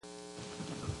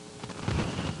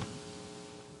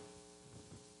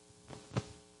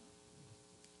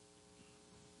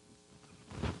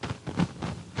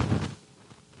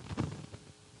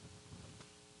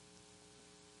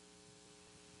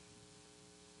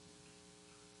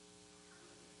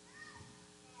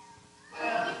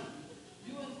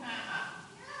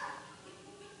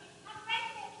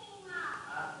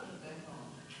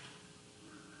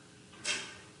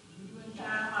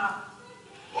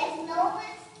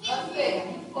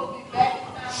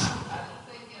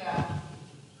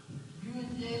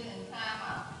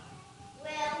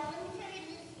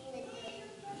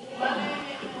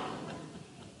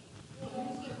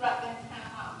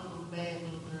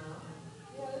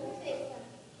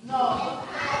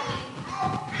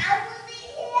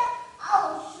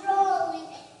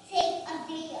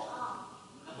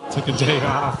Took a day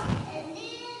off. And then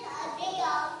a day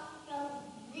off from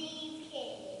these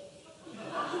kids.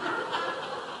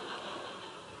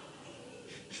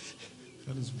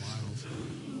 That is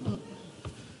wild.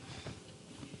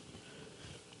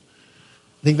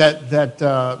 I think that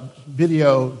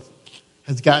video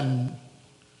has gotten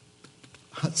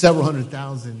several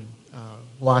 100,000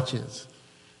 watches.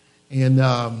 And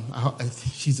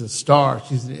she's a star.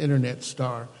 She's an internet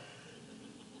star.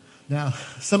 Now,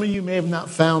 some of you may have not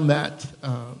found that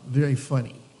very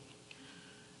funny.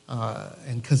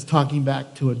 And because talking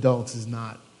back to adults is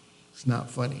not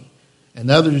funny.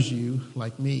 And others, you,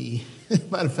 like me,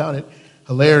 might have found it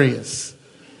hilarious.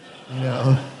 You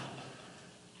know.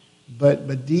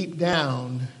 But deep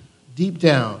down, you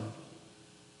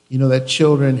know that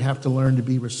children have to learn to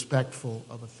be respectful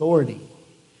of authority.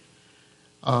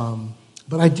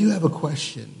 But I do have a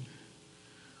question.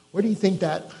 Where do you think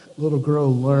that little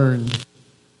girl learned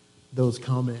those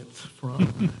comments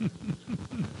from?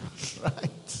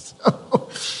 Right? So,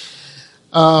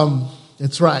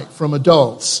 that's right, from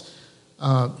adults.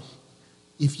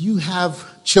 If you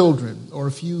have children, or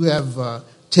if you have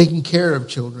taken care of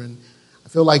children, I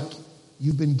feel like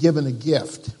you've been given a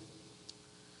gift.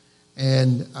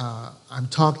 And I'm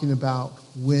talking about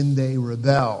when they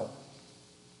rebel.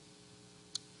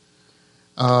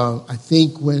 I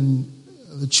think when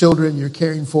the children you're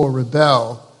caring for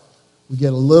rebel, we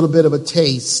get a little bit of a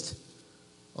taste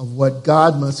of what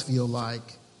God must feel like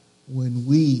when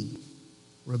we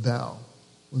rebel,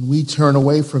 when we turn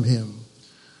away from Him.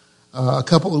 A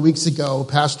couple of weeks ago,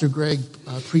 Pastor Greg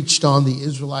preached on the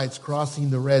Israelites crossing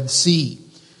the Red Sea.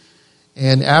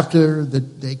 And after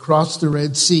they crossed the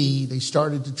Red Sea, they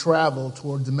started to travel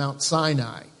toward the Mount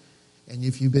Sinai. And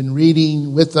if you've been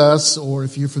reading with us, or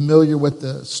if you're familiar with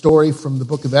the story from the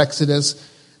book of Exodus,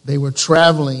 they were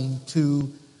traveling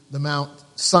to the Mount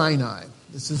Sinai.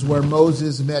 This is where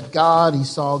Moses met God. He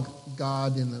saw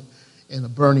God in a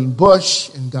burning bush,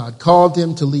 and God called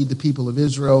him to lead the people of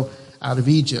Israel out of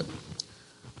Egypt.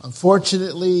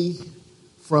 Unfortunately,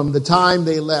 from the time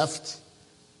they left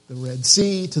the Red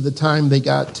Sea to the time they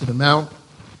got to the Mount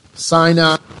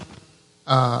Sinai,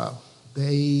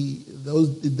 they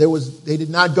did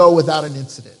not go without an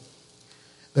incident.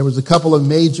 There was a couple of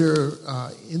major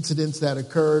incidents that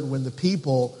occurred when the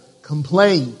people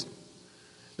complained.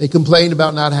 They complained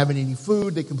about not having any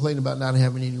food. They complained about not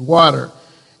having any water.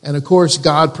 And of course,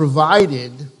 God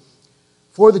provided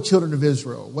for the children of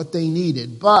Israel what they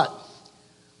needed. But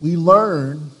we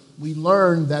learn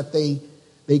that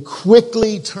they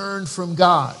quickly turned from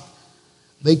God.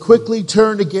 They quickly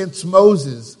turned against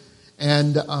Moses,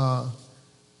 and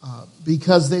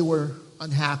because they were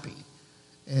unhappy,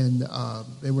 and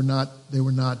they were not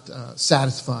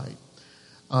satisfied,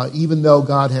 even though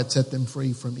God had set them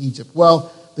free from Egypt.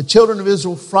 Well, the children of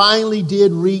Israel finally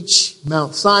did reach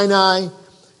Mount Sinai,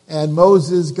 and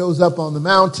Moses goes up on the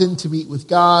mountain to meet with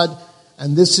God,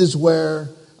 and this is where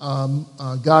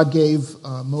God gave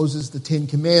Moses the Ten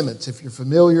Commandments. If you're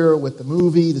familiar with the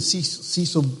movie, the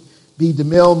Cecil B.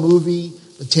 DeMille movie,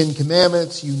 the Ten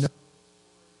Commandments, you know.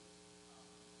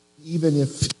 Even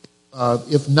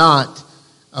if not,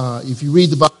 if you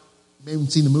read the Bible, you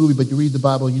haven't seen the movie, but you read the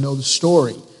Bible, you know the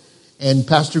story. And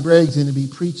Pastor Greg's going to be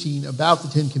preaching about the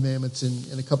Ten Commandments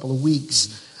in a couple of weeks.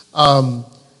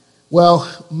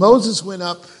 Well, Moses went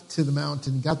up to the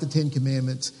mountain, got the Ten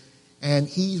Commandments, and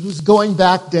he was going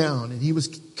back down, and he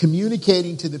was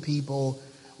communicating to the people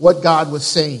what God was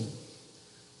saying.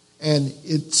 And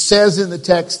it says in the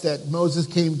text that Moses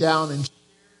came down and shared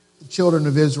with the children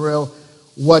of Israel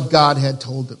what God had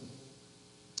told them,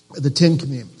 the Ten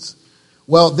Commandments.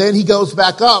 Well, then he goes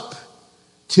back up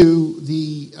to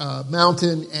the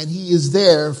mountain, and he is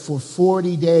there for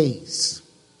 40 days.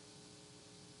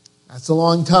 That's a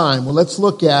long time. Well, let's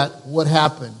look at what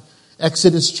happened.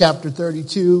 Exodus chapter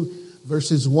 32,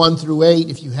 verses 1 through 8.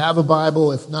 If you have a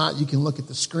Bible, if not, you can look at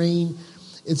the screen.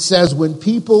 It says, when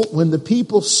the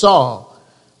people saw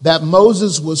that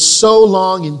Moses was so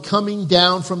long in coming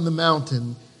down from the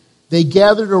mountain, they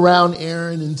gathered around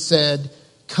Aaron and said,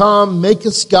 "Come, make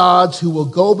us gods who will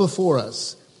go before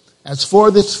us. As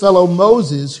for this fellow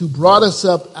Moses who brought us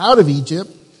up out of Egypt,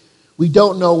 we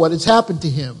don't know what has happened to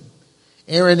him."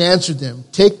 Aaron answered them,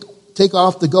 Take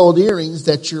off the gold earrings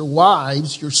that your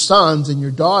wives, your sons, and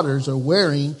your daughters are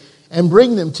wearing, and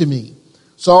bring them to me.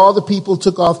 So all the people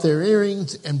took off their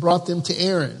earrings and brought them to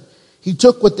Aaron. He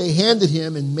took what they handed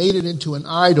him and made it into an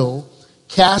idol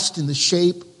cast in the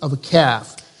shape of a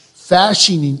calf,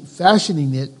 fashioning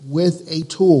it with a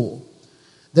tool.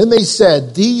 Then they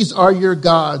said, "These are your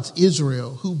gods,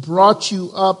 Israel, who brought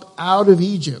you up out of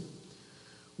Egypt."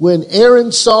 When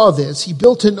Aaron saw this, he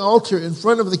built an altar in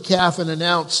front of the calf and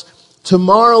announced,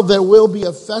 "Tomorrow there will be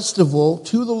a festival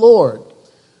to the Lord."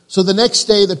 So the next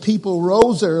day the people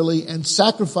rose early and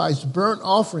sacrificed burnt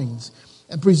offerings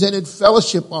and presented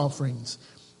fellowship offerings.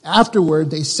 Afterward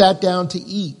they sat down to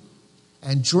eat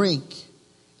and drink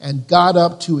and got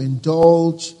up to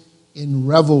indulge in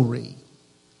revelry.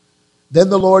 Then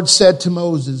the Lord said to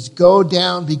Moses, "Go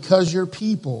down, because your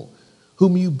people,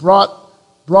 whom you brought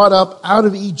up out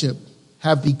of Egypt,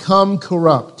 have become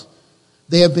corrupt.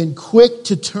 They have been quick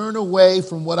to turn away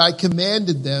from what I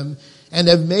commanded them and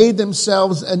have made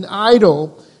themselves an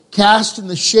idol cast in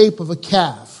the shape of a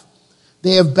calf.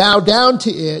 They have bowed down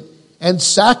to it and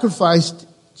sacrificed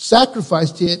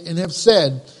it and have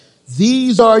said,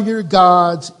 'These are your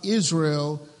gods,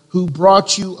 Israel, who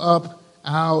brought you up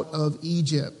out of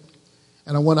Egypt.'"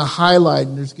 And I want to highlight,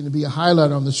 and there's going to be a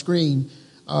highlight on the screen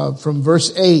from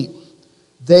verse 8.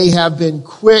 "They have been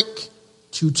quick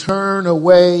to turn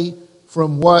away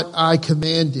from what I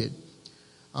commanded."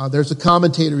 There's a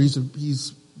commentator,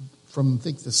 he's from, I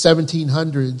think, the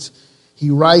 1700s. He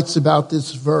writes about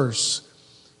this verse.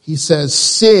 He says,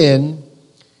 "Sin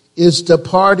is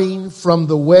departing from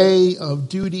the way of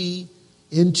duty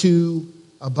into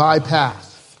a bypath."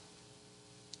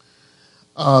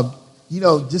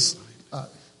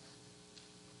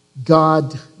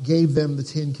 God gave them the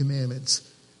 10 Commandments.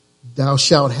 "Thou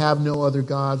shalt have no other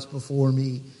gods before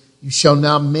me. You shall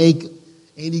not make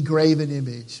any graven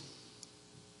image."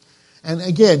 And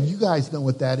again, you guys know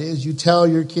what that is. You tell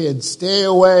your kids, "Stay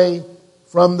away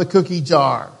from the cookie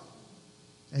jar."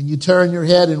 And you turn your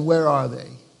head and where are they?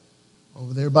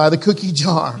 Over there by the cookie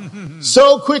jar.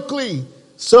 So quickly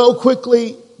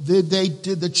did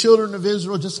the children of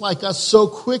Israel, just like us, so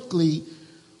quickly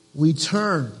we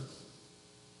turn.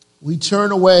 We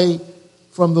turn away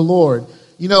from the Lord.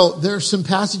 You know, there are some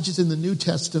passages in the New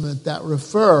Testament that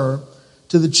refer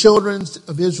to the children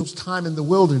of Israel's time in the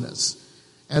wilderness.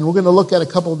 And we're going to look at a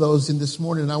couple of those in this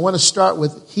morning. And I want to start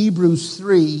with Hebrews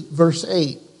 3, verse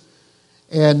 8.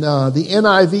 And the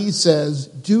NIV says,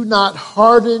 "Do not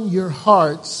harden your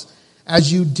hearts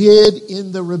as you did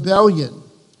in the rebellion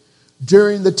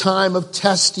during the time of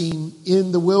testing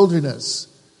in the wilderness."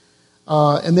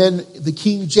 And then the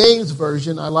King James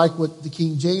Version, I like what the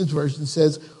King James Version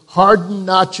says, "Harden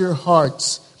not your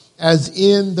hearts as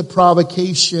in the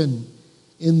provocation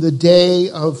in the day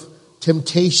of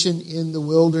temptation in the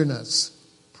wilderness."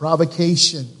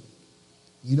 Provocation.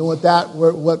 You know what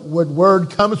word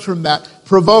comes from that?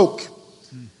 Provoke.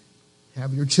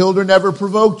 Have your children ever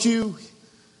provoked you?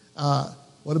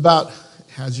 What about,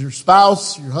 has your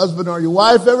spouse, your husband or your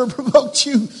wife ever provoked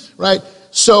you? Right?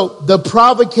 So the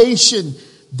provocation,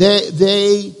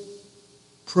 they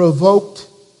provoked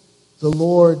the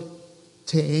Lord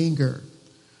to anger.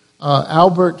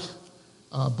 Albert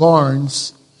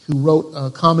Barnes, who wrote a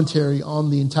commentary on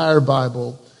the entire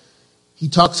Bible, he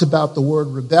talks about the word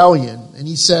rebellion, and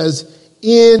he says,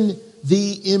 "In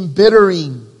the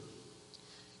embittering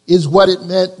is what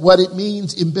it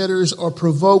means, embitters or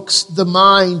provokes the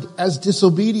mind as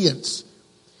disobedience.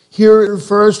 Here it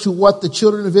refers to what the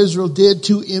children of Israel did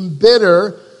to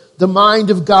embitter the mind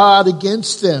of God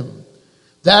against them.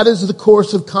 That is the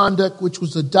course of conduct which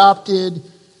was adopted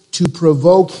to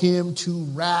provoke him to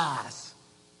wrath."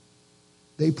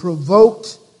 They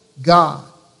provoked God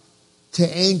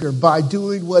to anger by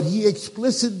doing what he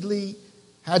explicitly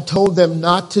had told them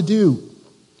not to do.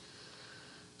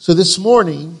 So this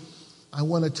morning, I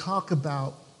want to talk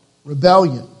about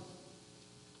rebellion.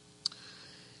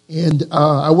 And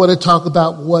I want to talk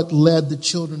about what led the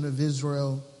children of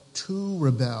Israel to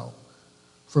rebel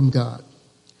from God.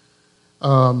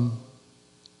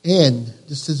 And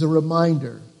just as a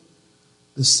reminder,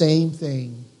 the same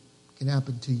thing can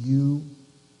happen to you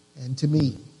and to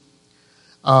me.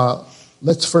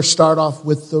 Let's first start off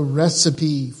with the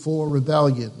recipe for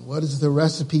rebellion. What is the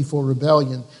recipe for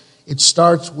rebellion? It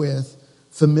starts with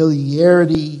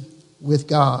familiarity with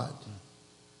God.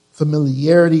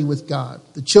 Familiarity with God.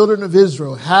 The children of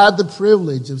Israel had the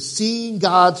privilege of seeing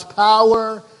God's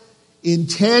power in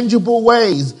tangible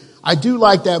ways. I do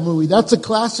like that movie. That's a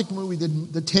classic movie,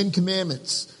 the 10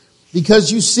 Commandments.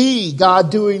 Because you see God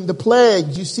doing the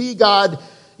plagues. You see God,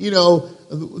 the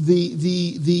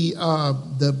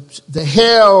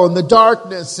hail and the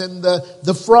darkness and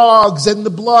the frogs and the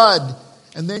blood.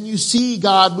 And then you see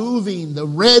God moving the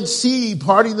Red Sea,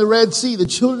 parting the Red Sea. The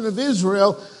children of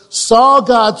Israel saw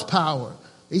God's power.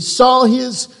 They saw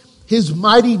his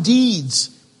mighty deeds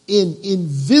in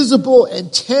visible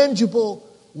and tangible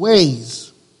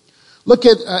ways. Look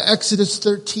at Exodus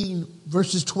 13,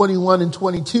 verses 21 and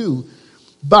 22.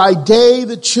 By day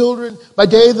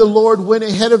the Lord went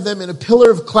ahead of them in a pillar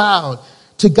of cloud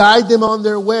to guide them on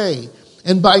their way,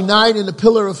 and by night in a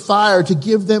pillar of fire to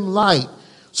give them light,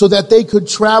 so that they could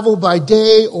travel by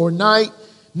day or night.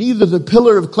 Neither the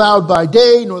pillar of cloud by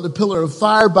day nor the pillar of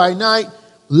fire by night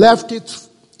left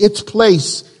its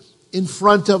place in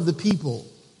front of the people.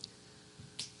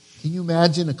 Can you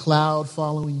imagine a cloud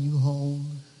following you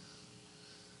home?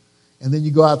 And then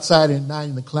you go outside at night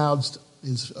and the cloud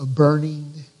is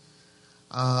burning.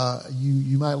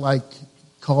 You might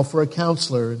call for a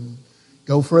counselor and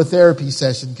go for a therapy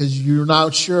session because you're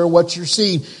not sure what you're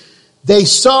seeing. They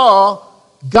saw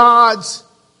God's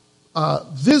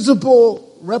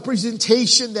visible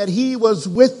representation that he was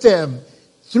with them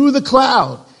through the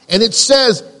cloud. And it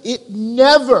says it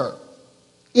never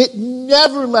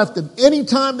left them.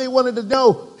 Anytime they wanted to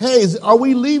know, hey, are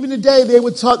we leaving today? They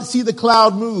would see the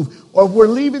cloud move. Or if we're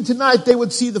leaving tonight, they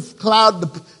would see the cloud,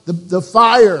 the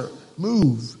fire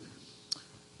move.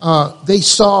 They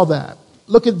saw that.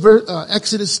 Look at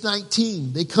Exodus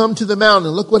 19. They come to the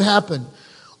mountain. Look what happened.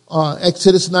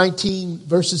 Exodus 19,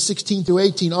 verses 16 through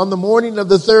 18. On the morning of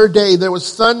the third day, there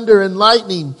was thunder and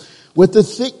lightning with a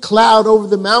thick cloud over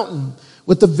the mountain,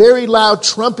 with a very loud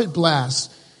trumpet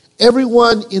blast.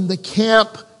 Everyone in the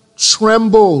camp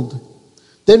trembled.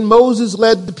 Then Moses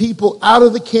led the people out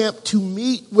of the camp to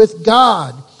meet with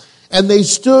God. And they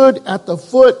stood at the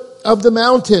foot of the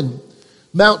mountain.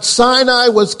 Mount Sinai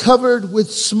was covered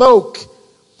with smoke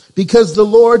because the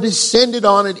Lord descended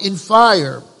on it in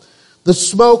fire. The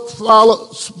smoke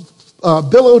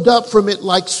billowed up from it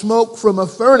like smoke from a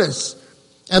furnace.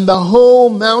 And the whole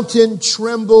mountain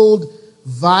trembled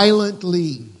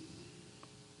violently.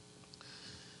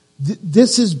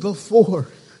 This is before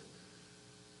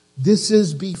they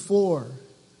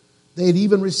had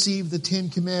even received the 10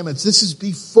 Commandments. This is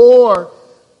before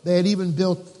they had even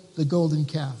built the golden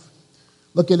calf.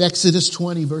 Look at Exodus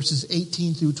 20, verses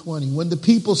 18 through 20. When the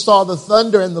people saw the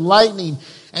thunder and the lightning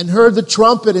and heard the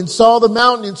trumpet and saw the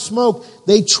mountain in smoke,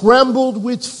 they trembled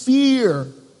with fear.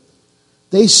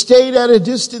 They stayed at a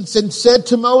distance and said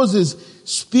to Moses,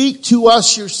 "Speak to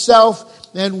us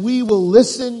yourself and we will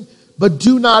listen, but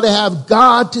do not have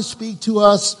God to speak to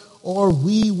us or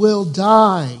we will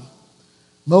die."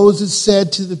 Moses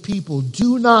said to the people,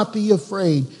 "Do not be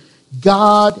afraid.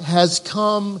 God has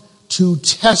come to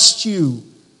test you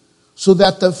so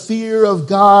that the fear of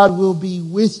God will be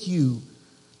with you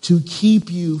to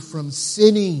keep you from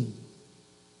sinning."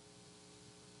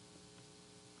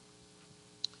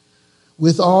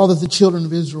 With all that the children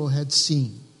of Israel had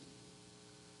seen,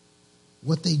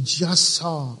 what they just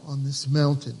saw on this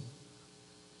mountain,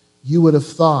 you would have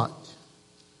thought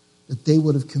that they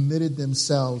would have committed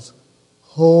themselves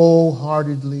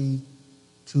wholeheartedly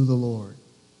to the Lord.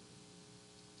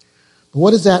 But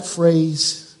what does that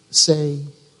phrase say?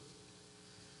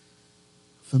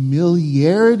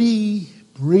 Familiarity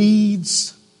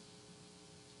breeds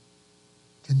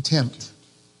contempt.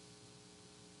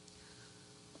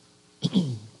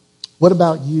 What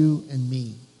about you and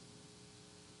me?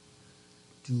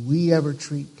 Do we ever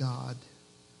treat God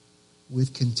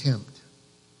with contempt?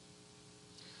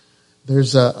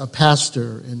 There's a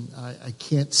pastor, and I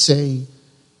can't say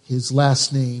his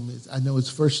last name. I know his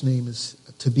first name is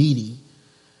Tabiti.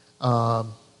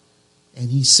 And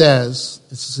he says,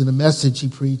 this is in a message he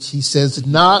preached, he says,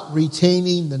 not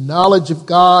retaining the knowledge of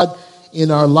God in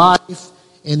our life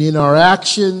and in our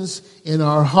actions, in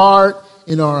our heart,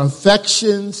 in our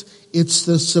affections. It's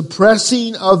the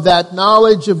suppressing of that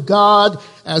knowledge of God,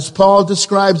 as Paul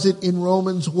describes it in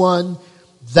Romans 1.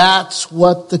 That's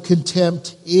what the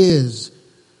contempt is.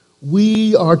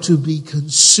 We are to be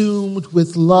consumed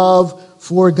with love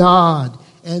for God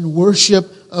and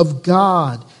worship of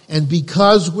God. And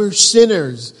because we're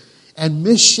sinners and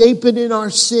misshapen in our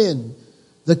sin,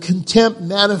 the contempt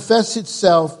manifests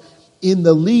itself in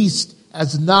the least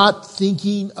as not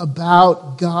thinking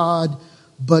about God,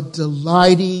 but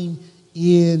delighting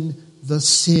in the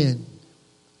sin.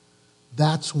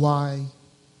 That's why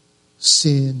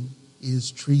sin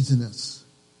is treasonous.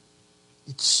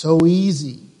 It's so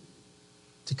easy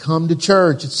to come to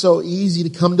church. It's so easy to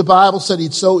come to Bible study.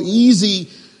 It's so easy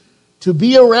to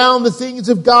be around the things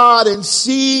of God and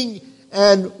sing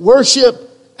and worship.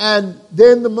 And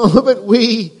then the moment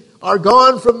we are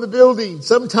gone from the building,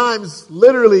 sometimes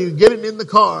literally getting in the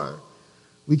car,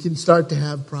 we can start to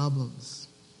have problems.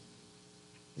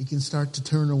 We can start to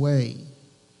turn away.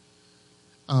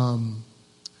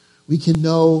 We can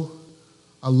know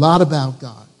a lot about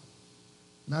God,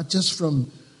 not just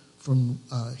from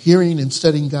hearing and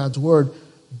studying God's word,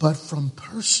 but from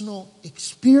personal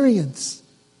experience.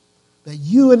 That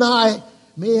you and I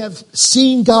may have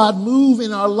seen God move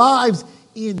in our lives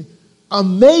in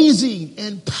amazing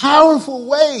and powerful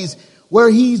ways, where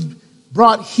He's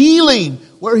brought healing,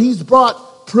 where He's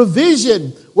brought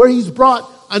provision, where He's brought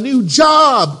a new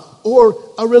job or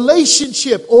a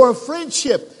relationship or a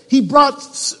friendship. He brought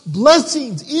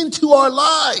blessings into our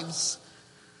lives.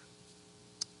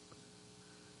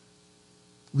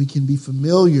 We can be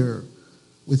familiar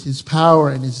with His power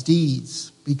and His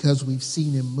deeds because we've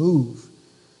seen Him move.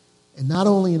 And not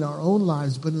only in our own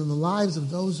lives, but in the lives of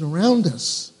those around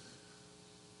us.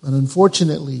 But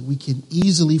unfortunately, we can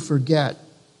easily forget.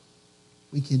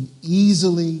 We can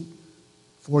easily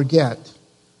forget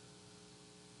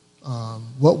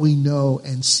what we know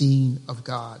and seen of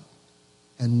God.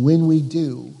 And when we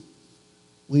do,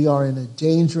 we are in a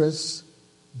dangerous,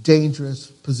 dangerous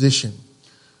position.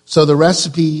 So the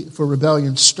recipe for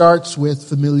rebellion starts with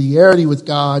familiarity with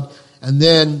God, and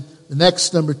then the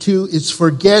next, number 2, is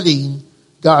forgetting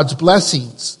God's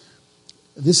blessings.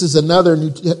 This is another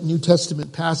New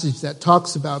Testament passage that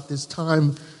talks about this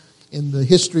time in the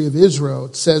history of Israel.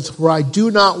 It says, "For I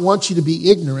do not want you to be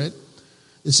ignorant."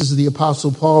 This is the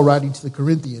Apostle Paul writing to the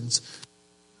Corinthians.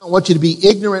 "I want you to be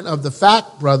ignorant of the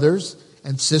fact, brothers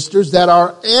and sisters, that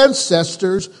our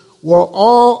ancestors were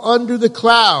all under the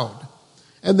cloud,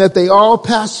 and that they all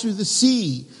passed through the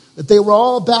sea, that they were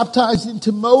all baptized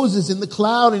into Moses in the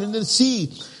cloud and in the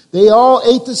sea. They all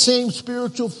ate the same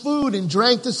spiritual food and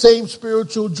drank the same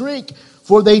spiritual drink,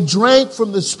 for they drank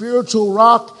from the spiritual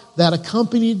rock that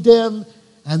accompanied them,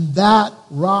 and that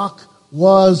rock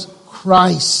was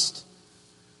Christ.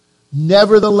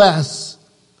 Nevertheless,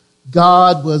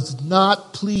 God was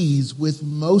not pleased with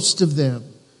most of them.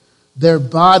 Their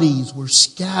bodies were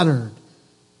scattered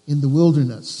in the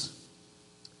wilderness."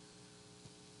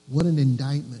 What an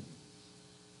indictment.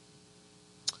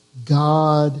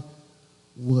 God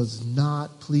was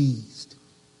not pleased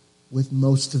with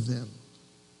most of them.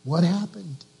 What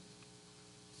happened?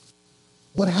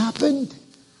 What happened?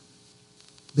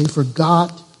 They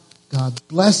forgot God's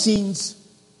blessings,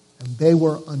 and they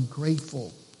were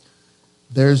ungrateful.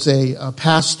 There's a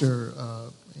pastor,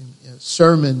 in a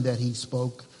sermon that he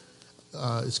spoke.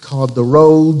 It's called The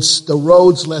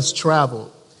Roads Less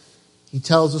Traveled. He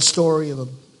tells a story of a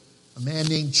man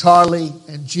named Charlie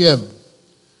and Jim.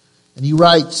 And he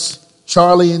writes,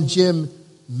 "Charlie and Jim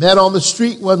met on the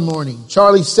street one morning.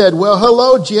 Charlie said, 'Well,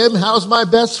 hello, Jim. How's my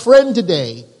best friend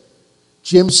today?'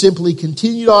 Jim simply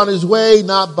continued on his way,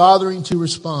 not bothering to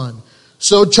respond.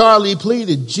 So Charlie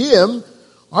pleaded, 'Jim,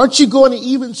 aren't you going to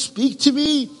even speak to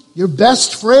me, your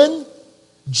best friend?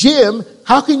 Jim,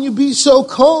 how can you be so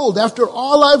cold after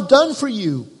all I've done for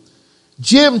you?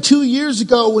 Jim, 2 years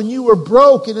ago when you were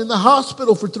broke and in the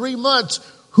hospital for 3 months,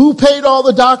 who paid all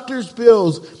the doctor's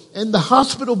bills and the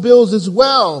hospital bills as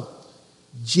well?'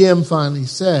 Jim finally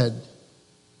said,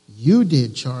 'You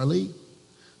did, Charlie.'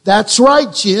 'That's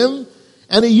right, Jim.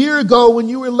 And a year ago when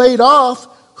you were laid off,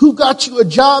 who got you a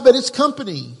job at his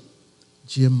company?'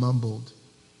 Jim mumbled,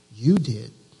 'You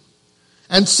did.'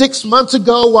 'And 6 months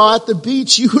ago while at the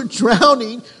beach you were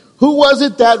drowning, who was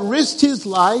it that risked his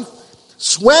life,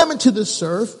 swam into the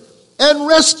surf, and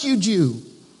rescued you?'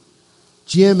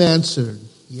 Jim answered,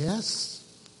 'Yes.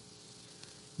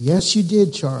 Yes, you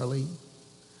did, Charlie.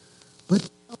 But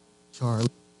Charlie,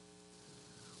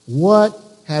 what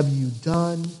have you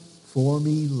done for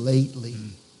me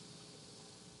lately?'"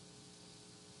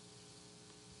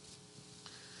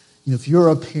 If you're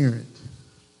a parent,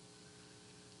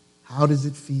 how does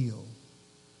it feel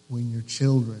when your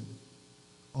children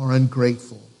are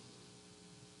ungrateful?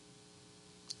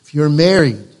 If you're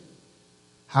married,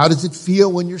 how does it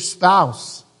feel when your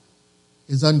spouse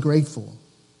is ungrateful?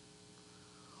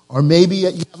 Or maybe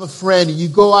you have a friend and you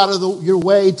go out of your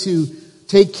way to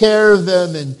take care of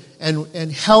them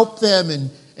and help them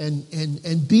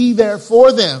and be there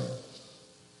for them.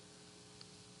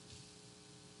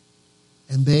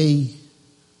 And they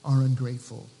are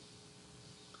ungrateful.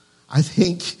 I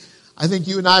think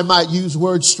you and I might use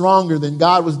words stronger than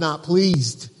God was not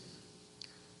pleased.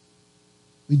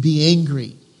 We'd be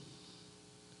angry.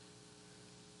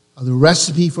 The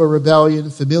recipe for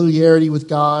rebellion: familiarity with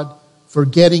God,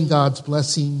 forgetting God's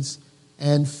blessings,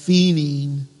 and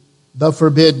fiending the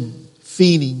forbidden.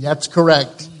 Fiending, that's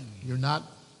correct. You're not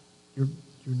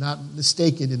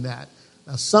mistaken in that.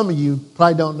 Now, some of you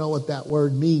probably don't know what that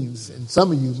word means, and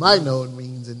some of you might know what it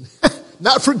means, and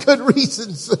not for good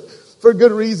reasons. For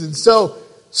good reasons. So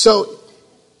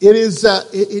it is.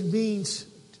 It means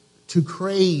to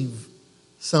crave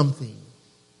something,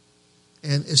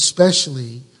 and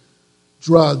especially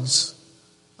drugs,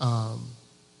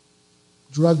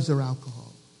 drugs or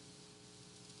alcohol.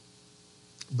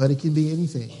 But it can be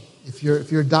anything. If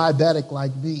you're diabetic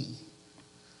like me,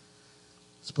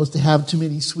 supposed to have too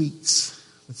many sweets.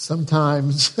 But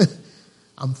sometimes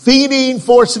I'm fiending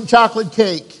for some chocolate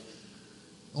cake,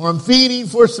 or I'm fiending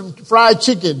for some fried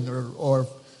chicken, or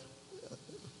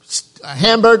a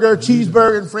hamburger,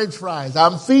 cheeseburger, and French fries.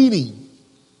 I'm fiending.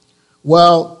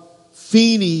 Well,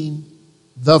 feeding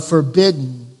the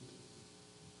forbidden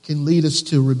can lead us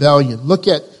to rebellion. Look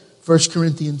at 1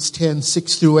 Corinthians 10,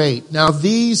 6 through 8. Now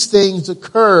these things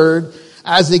occurred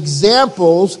as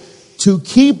examples to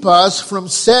keep us from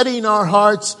setting our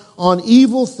hearts on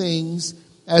evil things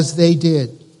as they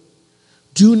did.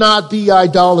 Do not be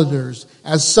idolaters,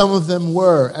 as some of them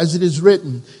were. As it is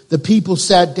written, the people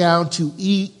sat down to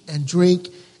eat and drink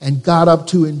and got up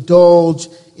to indulge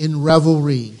in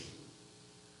revelry.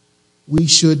 We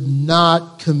should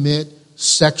not commit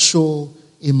sexual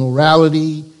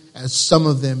immorality, as some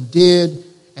of them did,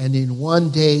 and in one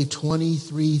day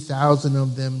 23,000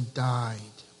 of them died.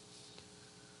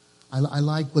 I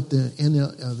like what the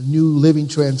New Living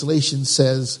Translation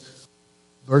says,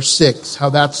 verse 6, how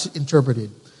that's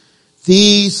interpreted.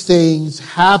 These things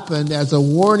happened as a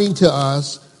warning to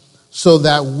us so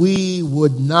that we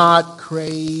would not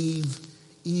crave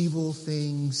evil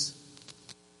things.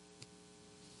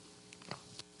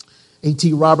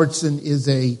 A.T. Robertson is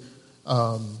a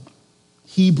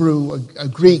Hebrew, a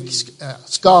Greek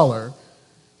scholar,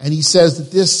 and he says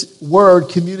that this word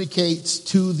communicates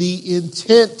to the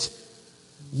intent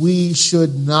we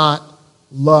should not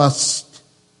lust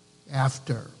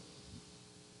after.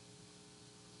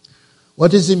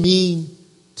 What does it mean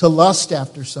to lust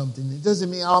after something? It doesn't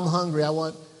mean, oh, I'm hungry, I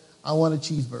want a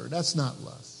cheeseburger. That's not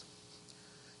lust.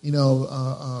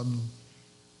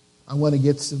 I want to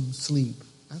get some sleep.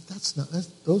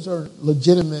 Those are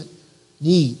legitimate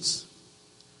needs.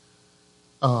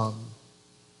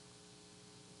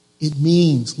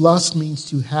 Lust means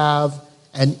to have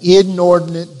an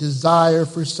inordinate desire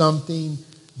for something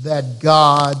that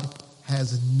God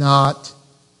has not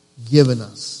given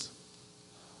us.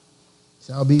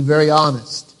 So I'll be very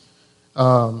honest.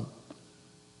 I'm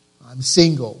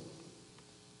single.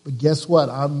 But guess what?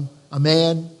 I'm a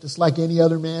man just like any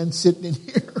other man sitting in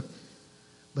here.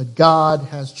 But God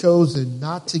has chosen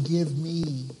not to give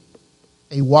me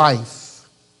a wife.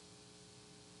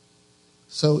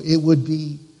 So it would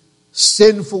be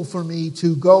sinful for me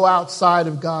to go outside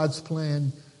of God's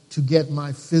plan to get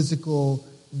my physical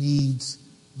needs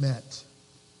met.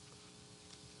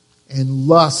 And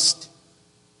lust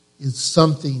is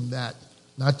something that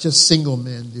not just single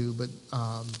men do, but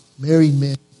married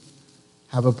men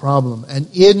have a problem. An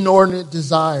inordinate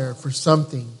desire for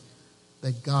something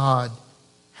that God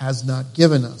has not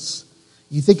given us.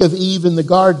 You think of Eve in the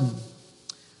garden.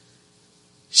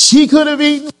 She could have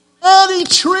eaten any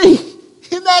tree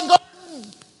in that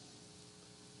garden.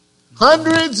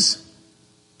 Hundreds,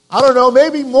 I don't know,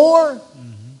 maybe more.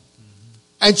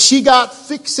 And she got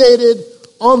fixated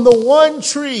on the one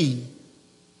tree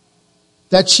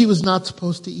that she was not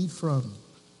supposed to eat from.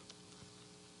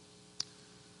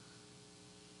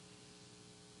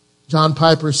 John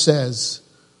Piper says,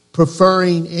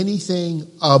 preferring anything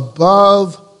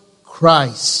above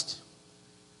Christ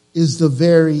is the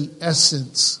very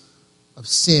essence of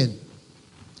sin.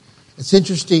 It's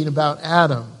interesting about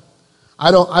Adam.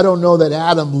 I don't know that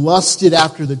Adam lusted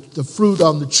after the fruit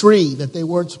on the tree that they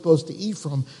weren't supposed to eat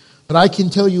from. But I can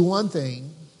tell you one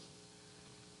thing.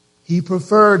 He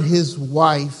preferred his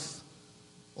wife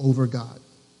over God.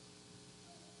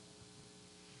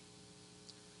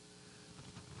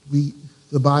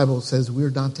 The Bible says we're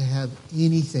not to have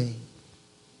anything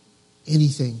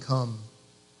come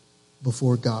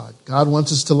before God. God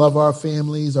wants us to love our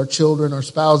families, our children, our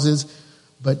spouses,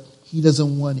 but He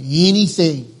doesn't want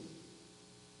anything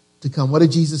to come. What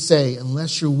did Jesus say?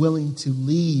 Unless you're willing to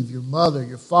leave your mother,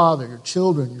 your father, your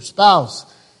children, your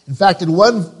spouse. In fact, in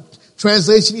one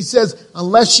translation, He says,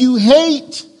 unless you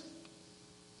hate.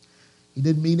 He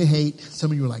didn't mean to hate.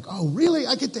 Some of you were like, oh, really?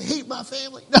 I get to hate my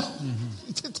family? No.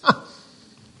 He did not.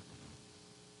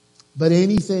 But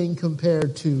anything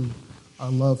compared to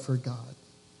our love for God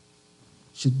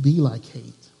should be like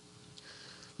hate.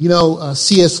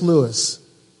 C.S. Lewis,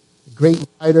 a great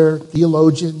writer,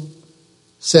 theologian,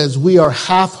 says we are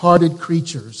half-hearted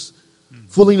creatures,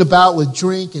 fooling about with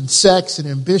drink and sex and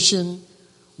ambition,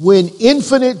 when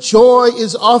infinite joy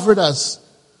is offered us,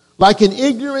 like an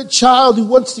ignorant child who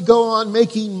wants to go on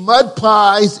making mud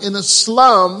pies in a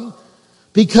slum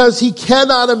because he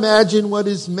cannot imagine what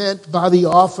is meant by the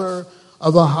offer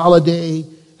of a holiday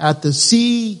at the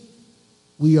sea.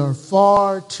 We are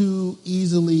far too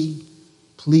easily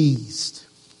pleased.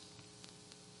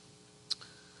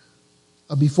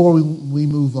 before we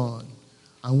move on,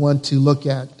 I want to look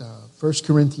at 1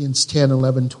 Corinthians 10,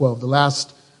 11, 12, the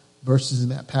last verses in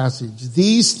that passage.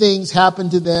 These things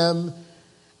happened to them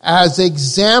as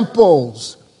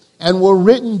examples and were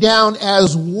written down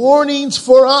as warnings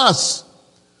for us,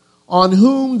 on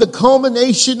whom the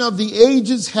culmination of the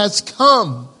ages has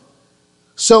come.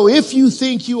 So if you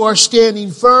think you are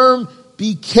standing firm,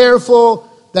 be careful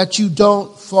that you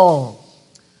don't fall.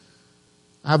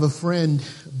 I have a friend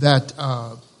that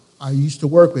I used to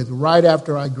work with right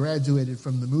after I graduated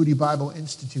from the Moody Bible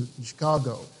Institute in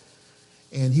Chicago.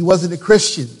 And he wasn't a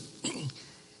Christian.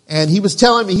 And he was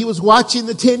telling me he was watching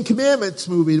the Ten Commandments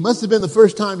movie. It must have been the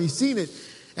first time he's seen it.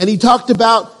 And he talked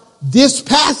about this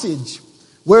passage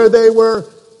where they were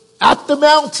at the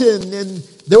mountain and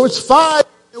there was fire,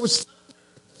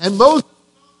 and Moses,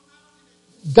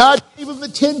 God gave him the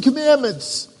Ten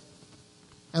Commandments.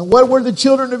 And what were the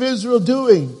children of Israel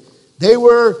doing? They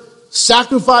were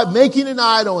making an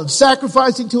idol and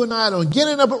sacrificing to an idol and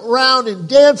getting up around and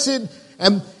dancing.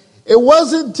 And it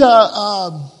wasn't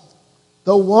the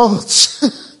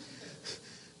waltz.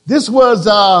 This was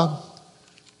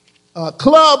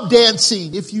club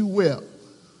dancing, if you will.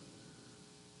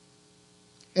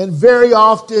 And very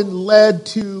often led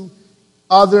to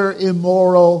other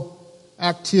immoral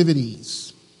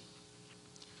activities.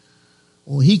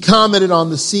 Well, he commented on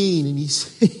the scene and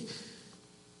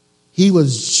he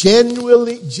was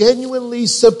genuinely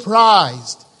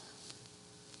surprised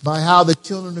by how the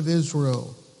children of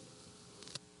Israel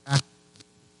acted.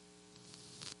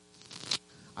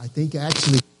 I think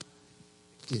actually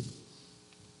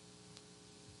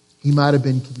he might have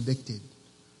been convicted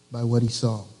by what he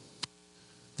saw.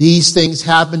 These things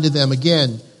happened to them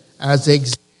again as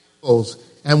examples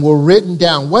and were written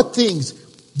down. What things?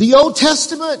 The Old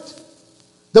Testament,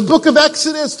 the book of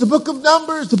Exodus, the book of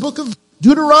Numbers, the book of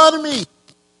Deuteronomy.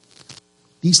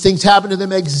 These things happened to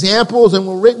them examples and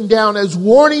were written down as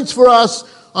warnings for us,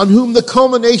 on whom the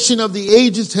culmination of the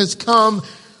ages has come.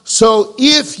 So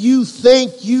if you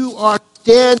think you are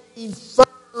standing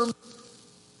firm,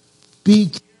 be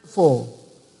careful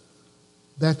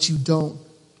that you don't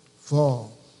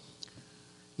fall.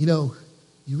 You know,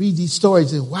 you read these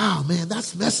stories and wow, man,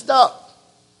 that's messed up.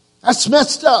 That's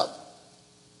messed up.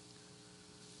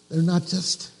 They're not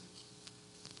just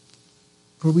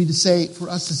for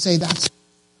us to say that's.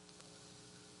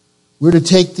 We're to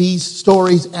take these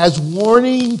stories as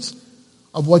warnings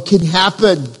of what can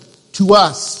happen to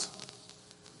us.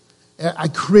 I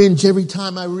cringe every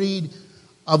time I read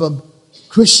of a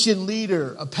Christian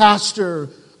leader, a pastor,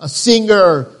 a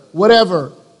singer,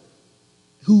 whatever,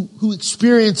 who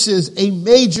experiences a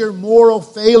major moral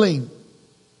failing.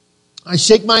 I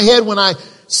shake my head when I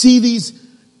see these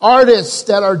artists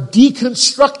that are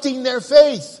deconstructing their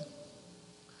faith.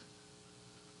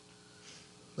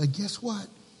 But guess what?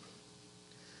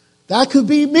 That could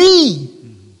be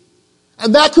me.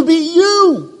 And that could be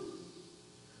you.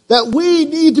 That we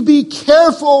need to be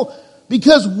careful,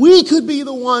 because we could be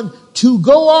the one to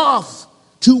go off,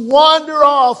 to wander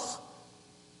off,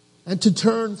 and to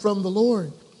turn from the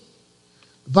Lord.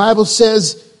 The Bible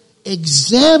says,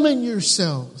 examine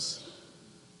yourselves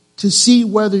to see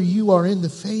whether you are in the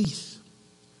faith.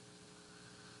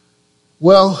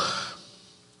 Well,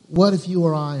 what if you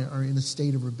or I are in a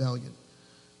state of rebellion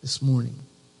this morning?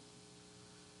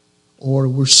 Or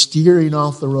we're steering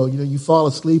off the road. You know, you fall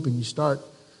asleep and you start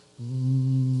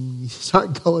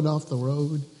going off the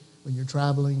road when you're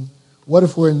traveling. What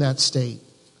if we're in that state?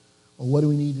 Well, what do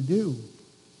we need to do?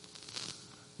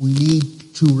 We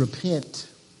need to repent.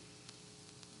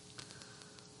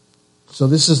 So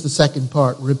this is the second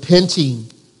part, repenting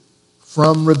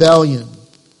from rebellion.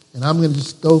 And I'm going to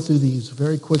just go through these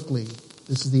very quickly.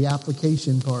 This is the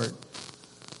application part.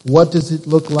 What does it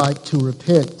look like to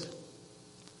repent?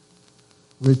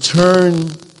 Return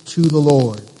to the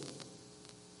Lord.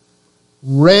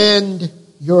 Rend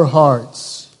your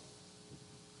hearts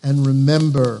and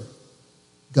remember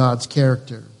God's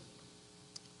character.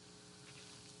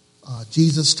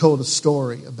 Jesus told a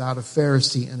story about a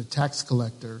Pharisee and a tax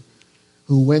collector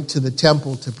who went to the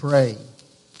temple to pray.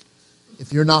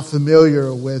 If you're not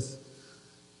familiar with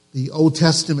the Old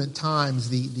Testament times,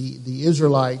 the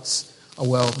Israelites,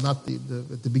 not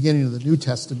at the beginning of the New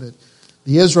Testament,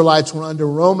 the Israelites were under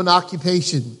Roman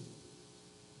occupation.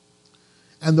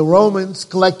 And the Romans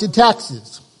collected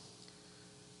taxes.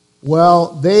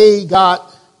 Well, they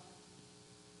got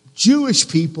Jewish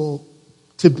people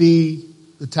to be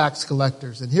the tax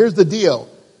collectors. And here's the deal.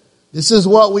 This is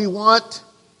what we want.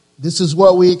 This is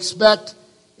what we expect.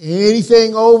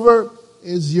 Anything over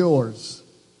is yours.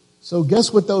 So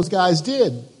guess what those guys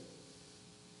did?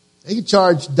 They could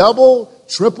charge double,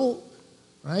 triple,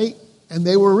 right? And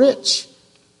they were rich.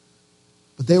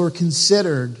 But they were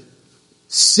considered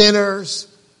sinners.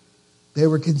 They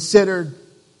were considered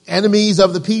enemies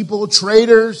of the people,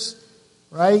 traitors,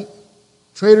 right?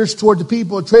 Traitors toward the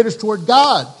people, traitors toward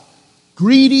God.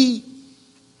 Greedy,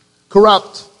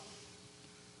 corrupt.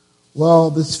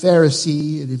 Well, this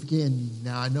Pharisee, and again,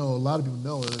 now I know a lot of people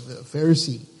know the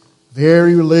Pharisee,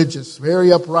 very religious,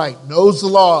 very upright, knows the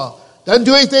law, doesn't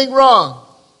do anything wrong.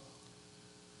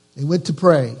 They went to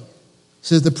pray. It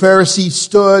says the Pharisee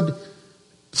stood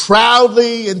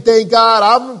proudly and thank God,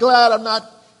 I'm glad I'm not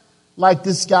like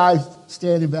this guy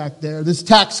standing back there, this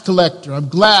tax collector. I'm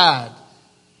glad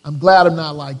I'm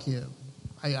not like him.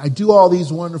 I do all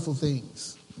these wonderful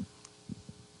things.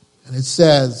 And it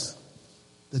says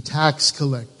the tax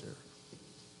collector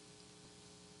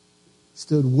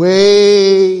stood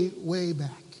way, way back.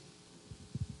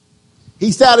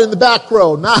 He sat in the back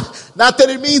row. Not that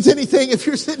it means anything if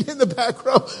you're sitting in the back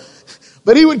row,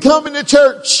 but he would come into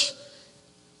church.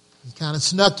 He kind of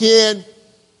snuck in,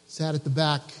 sat at the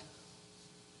back,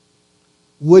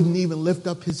 wouldn't even lift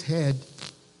up his head,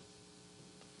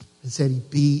 and said he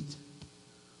beat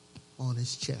on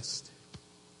his chest.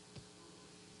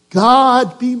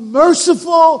 God, be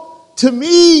merciful to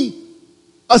me,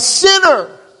 a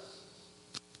sinner.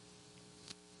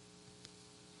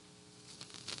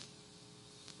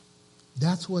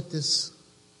 That's what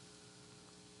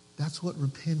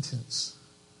repentance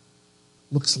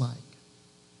looks like.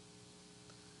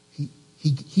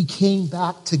 He came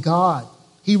back to God.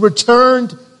 He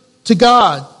returned to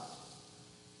God.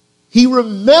 He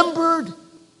remembered,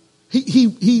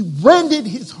 he rended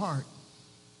his heart.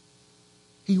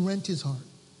 He rent his heart.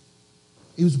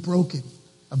 He was broken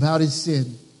about his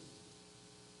sin.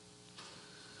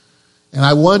 And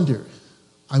I wonder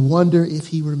if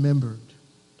he remembered,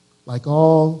 like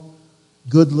all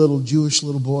good little Jewish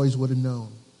little boys would have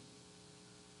known,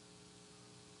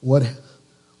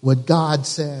 what God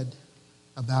said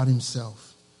about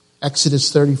himself.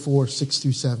 Exodus 34, 6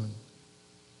 through 7.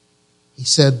 He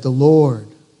said, the Lord,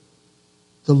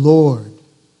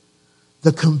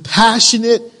 the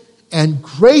compassionate and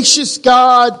gracious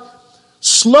God,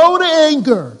 slow to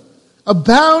anger,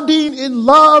 abounding in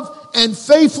love and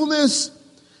faithfulness,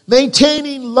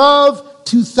 maintaining love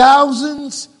to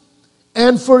thousands,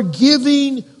 and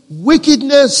forgiving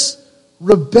wickedness,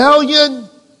 rebellion,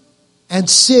 and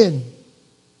sin.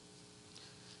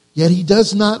 Yet he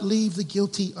does not leave the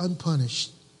guilty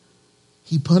unpunished.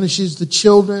 He punishes the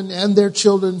children and their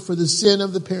children for the sin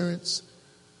of the parents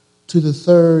to the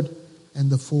third and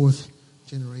the fourth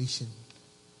generation.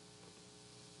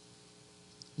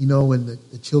 You know, when the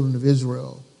children of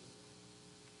Israel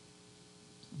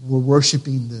were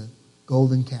worshiping the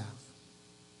golden calf,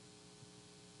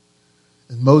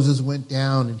 and Moses went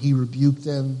down and he rebuked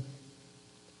them,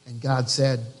 and God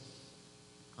said,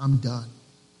 I'm done.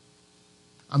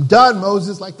 I'm done,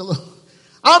 Moses, like the Lord.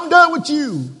 I'm done with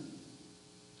you.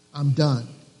 I'm done.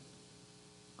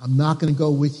 I'm not going to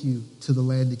go with you to the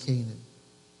land of Canaan.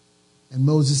 And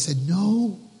Moses said,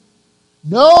 no,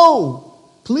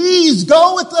 please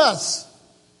go with us.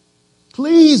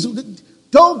 Please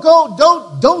don't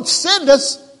go, don't send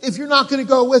us if you're not going to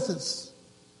go with us.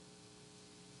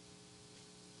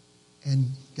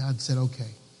 And God said, okay,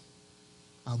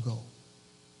 I'll go.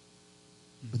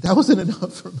 But that wasn't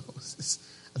enough for Moses.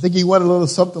 I think he wanted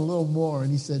something a little more.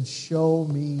 And he said, show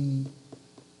me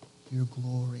your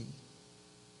glory.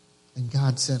 And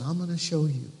God said, I'm going to show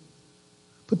you.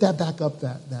 Put that back up,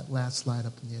 that last slide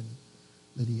up again,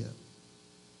 Lydia.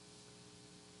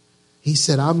 He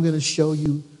said, I'm going to show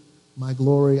you my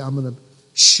glory. I'm going to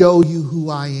show you who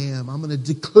I am. I'm going to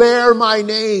declare my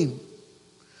name.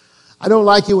 I don't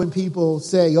like it when people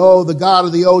say, oh, the God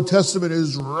of the Old Testament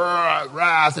is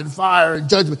wrath and fire and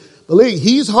judgment. Believe,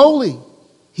 he's holy.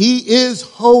 He is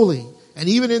holy. And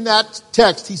even in that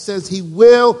text, he says he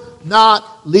will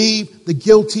not leave the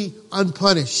guilty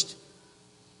unpunished.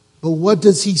 But what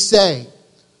does he say?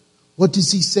 What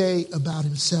does he say about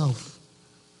himself?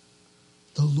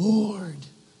 The Lord,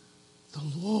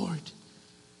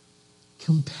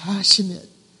 compassionate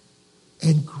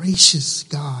and gracious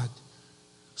God,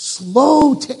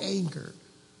 slow to anger,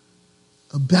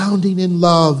 abounding in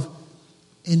love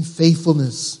and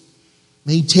faithfulness,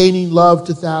 maintaining love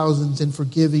to thousands, and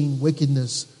forgiving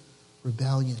wickedness,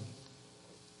 rebellion,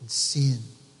 and sin.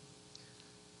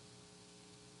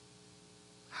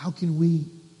 How can we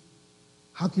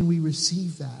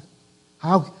receive that?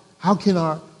 How can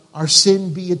our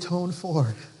sin be atoned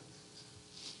for?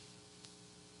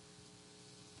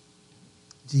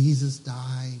 Jesus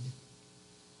died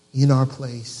in our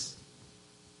place.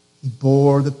 He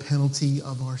bore the penalty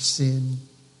of our sin.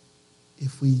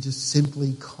 If we just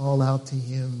simply call out to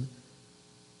him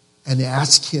and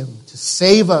ask him to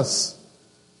save us,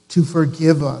 to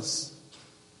forgive us,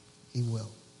 he will.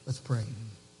 Let's pray.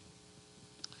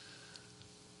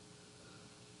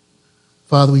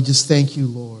 Father, we just thank you,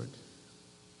 Lord,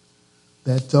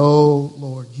 that though,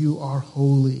 Lord, you are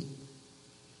holy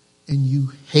and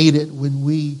you hate it when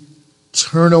we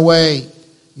turn away.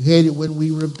 You hate it when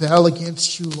we rebel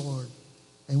against you, Lord.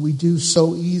 And we do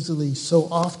so easily, so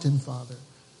often, Father.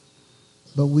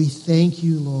 But we thank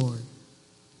you, Lord,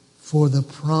 for the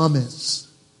promise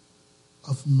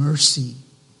of mercy.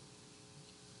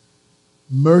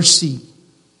 Mercy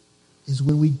is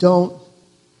when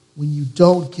you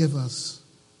don't give us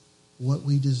what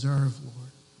we deserve,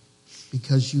 Lord,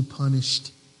 because you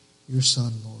punished your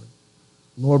Son, Lord.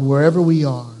 Lord, wherever we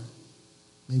are,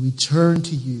 may we turn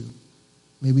to you.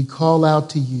 May we call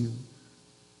out to you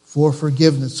for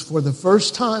forgiveness for the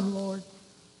first time, Lord.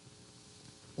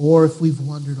 Or if we've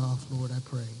wandered off, Lord, I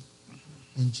pray.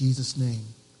 In Jesus' name,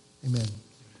 amen.